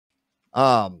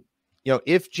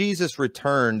If Jesus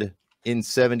returned in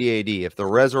 70 AD, if the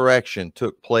resurrection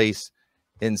took place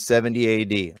in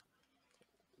 70 AD,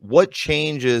 what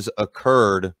changes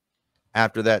occurred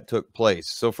after that took place?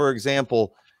 So, for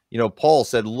example, Paul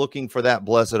said, looking for that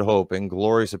blessed hope and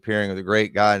glorious appearing of the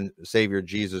great God and Savior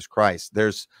Jesus Christ.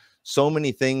 There's so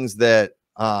many things that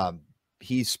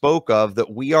he spoke of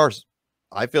that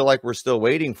I feel like we're still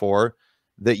waiting for,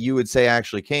 that you would say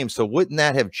actually came. So wouldn't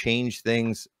that have changed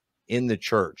things in the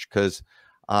church? Because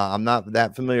I'm not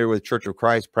that familiar with Church of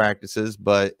Christ practices,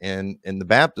 but in the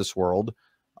Baptist world,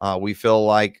 we feel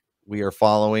like we are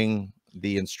following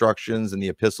the instructions and the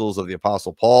epistles of the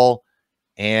Apostle Paul,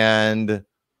 and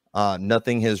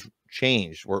nothing has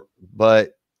changed.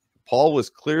 But Paul was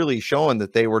clearly showing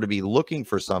that they were to be looking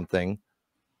for something.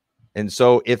 And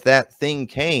so if that thing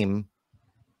came,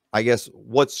 I guess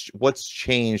what's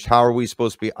changed? How are we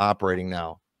supposed to be operating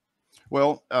now?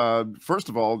 Well, first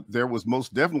of all, there was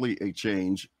most definitely a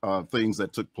change of things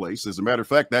that took place. As a matter of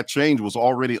fact, that change was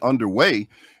already underway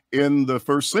in the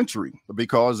first century,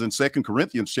 because in 2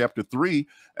 Corinthians chapter 3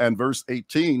 and verse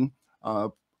 18,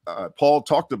 Paul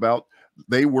talked about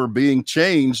they were being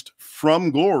changed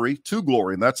from glory to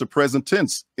glory. And that's a present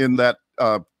tense in that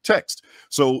text.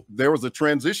 So there was a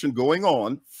transition going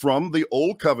on from the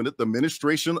old covenant, the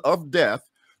ministration of death,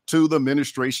 to the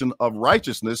ministration of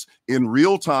righteousness in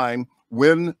real time,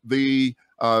 when the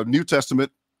New Testament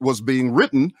was being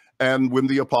written and when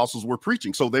the apostles were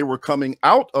preaching. So they were coming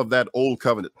out of that old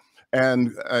covenant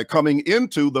and coming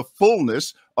into the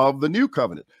fullness of the new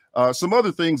covenant. Some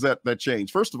other things that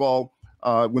changed. First of all,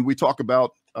 when we talk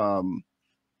about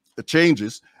the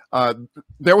changes,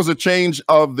 there was a change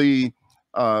of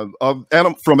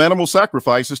from animal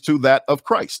sacrifices to that of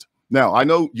Christ. Now, I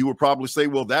know you would probably say,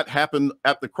 well, that happened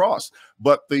at the cross,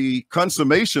 but the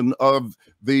consummation of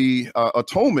the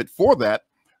atonement for that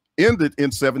ended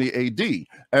in 70 AD.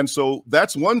 And so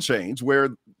that's one change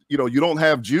where, you don't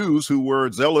have Jews who were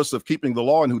zealous of keeping the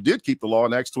law and who did keep the law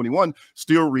in Acts 21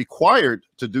 still required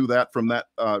to do that from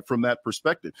that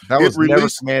perspective. That was never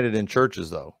commanded in churches,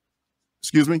 though.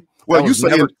 Excuse me? Well,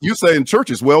 you say in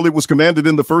churches. Well, it was commanded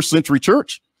in the first century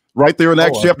church right there in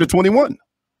Acts chapter 21.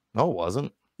 No, it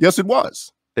wasn't. Yes, it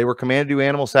was. They were commanded to do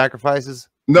animal sacrifices?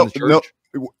 No.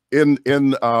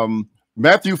 In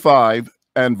Matthew 5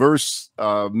 and verse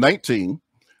 19,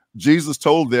 Jesus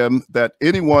told them that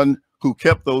anyone who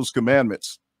kept those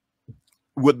commandments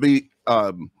would be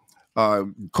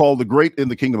called the great in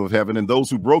the kingdom of heaven, and those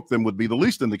who broke them would be the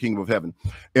least in the kingdom of heaven.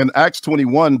 In Acts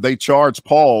 21, they charged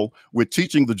Paul with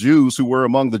teaching the Jews who were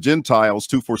among the Gentiles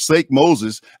to forsake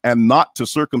Moses and not to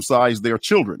circumcise their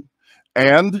children.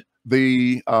 And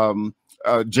the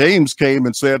James came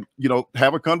and said,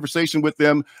 have a conversation with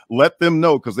them, let them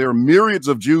know, because there are myriads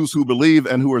of Jews who believe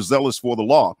and who are zealous for the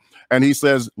law. And he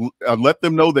says, let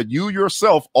them know that you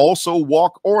yourself also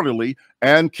walk orderly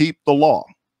and keep the law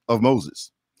of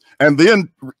Moses. And then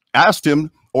asked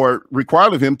him, or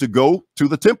required of him, to go to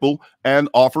the temple and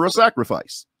offer a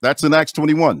sacrifice. That's in Acts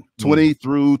 21, 20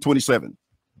 through 27.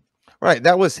 Right.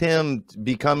 That was him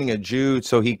becoming a Jew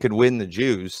so he could win the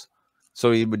Jews,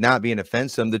 so he would not be an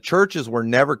offense to them. The churches were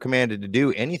never commanded to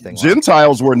do anything.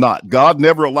 Gentiles were not. God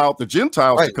never allowed the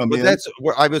Gentiles to come in. That's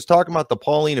where I was talking about the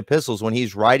Pauline epistles when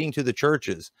he's writing to the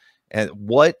churches, and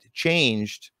what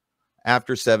changed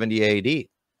after 70 AD.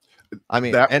 I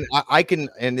mean,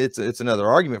 and it's another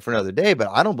argument for another day, but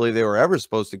I don't believe they were ever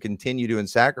supposed to continue doing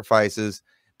sacrifices,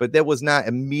 but that was not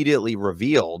immediately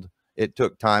revealed. It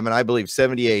took time. And I believe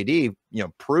 70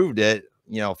 AD, proved it,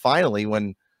 finally,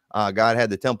 when God had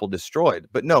the temple destroyed.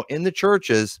 But no, in the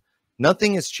churches,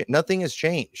 nothing has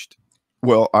changed.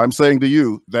 Well, I'm saying to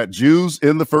you that Jews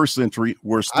in the first century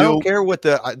were still. I don't care what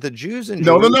the Jews in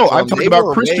no. I'm talking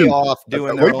about Christian.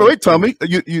 Wait, Tommy,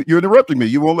 you're interrupting me.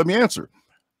 You won't let me answer.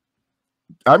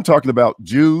 I'm talking about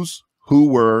Jews who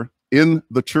were in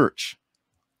the church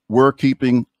were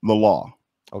keeping the law.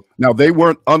 Okay. Now, they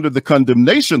weren't under the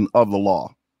condemnation of the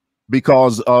law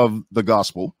because of the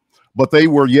gospel, but they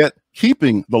were yet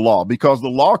keeping the law, because the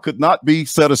law could not be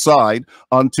set aside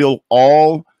until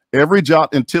every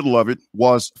jot and tittle of it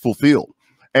was fulfilled.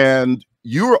 And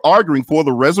you're arguing for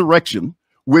the resurrection,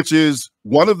 which is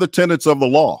one of the tenets of the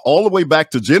law, all the way back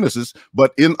to Genesis,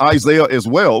 but in Isaiah as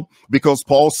well, because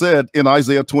Paul said in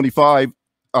Isaiah 25,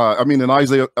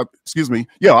 Isaiah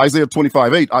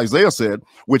 25:8, Isaiah said,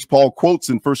 which Paul quotes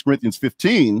in 1 Corinthians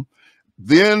 15,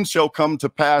 then shall come to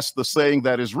pass the saying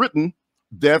that is written,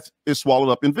 death is swallowed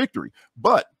up in victory.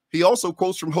 But he also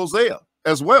quotes from Hosea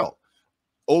as well.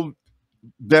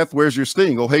 death, where's your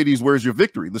sting? Oh, Hades, where's your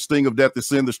victory? The sting of death is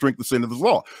sin, the strength of sin is the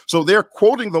law. So they're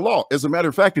quoting the law. As a matter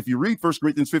of fact, if you read 1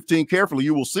 Corinthians 15 carefully,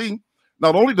 you will see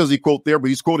not only does he quote there, but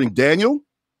he's quoting Daniel,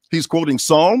 he's quoting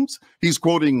Psalms, he's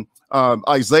quoting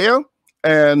Isaiah,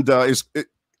 and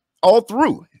all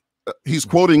through. He's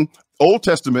quoting Old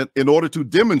Testament in order to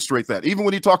demonstrate that. Even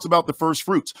when he talks about the first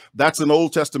fruits, that's an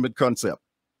Old Testament concept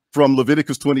from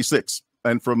Leviticus 26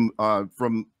 and from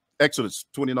Exodus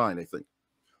 29, I think.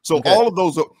 So Okay. all of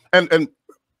those are, and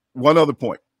one other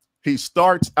point. He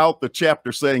starts out the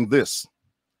chapter saying this: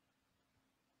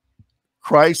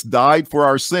 Christ died for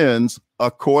our sins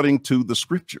according to the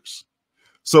scriptures.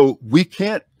 So we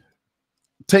can't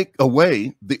take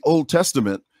away the Old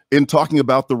Testament in talking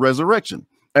about the resurrection.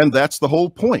 And that's the whole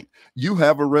point. You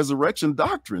have a resurrection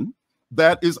doctrine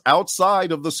that is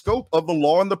outside of the scope of the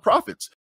law and the prophets.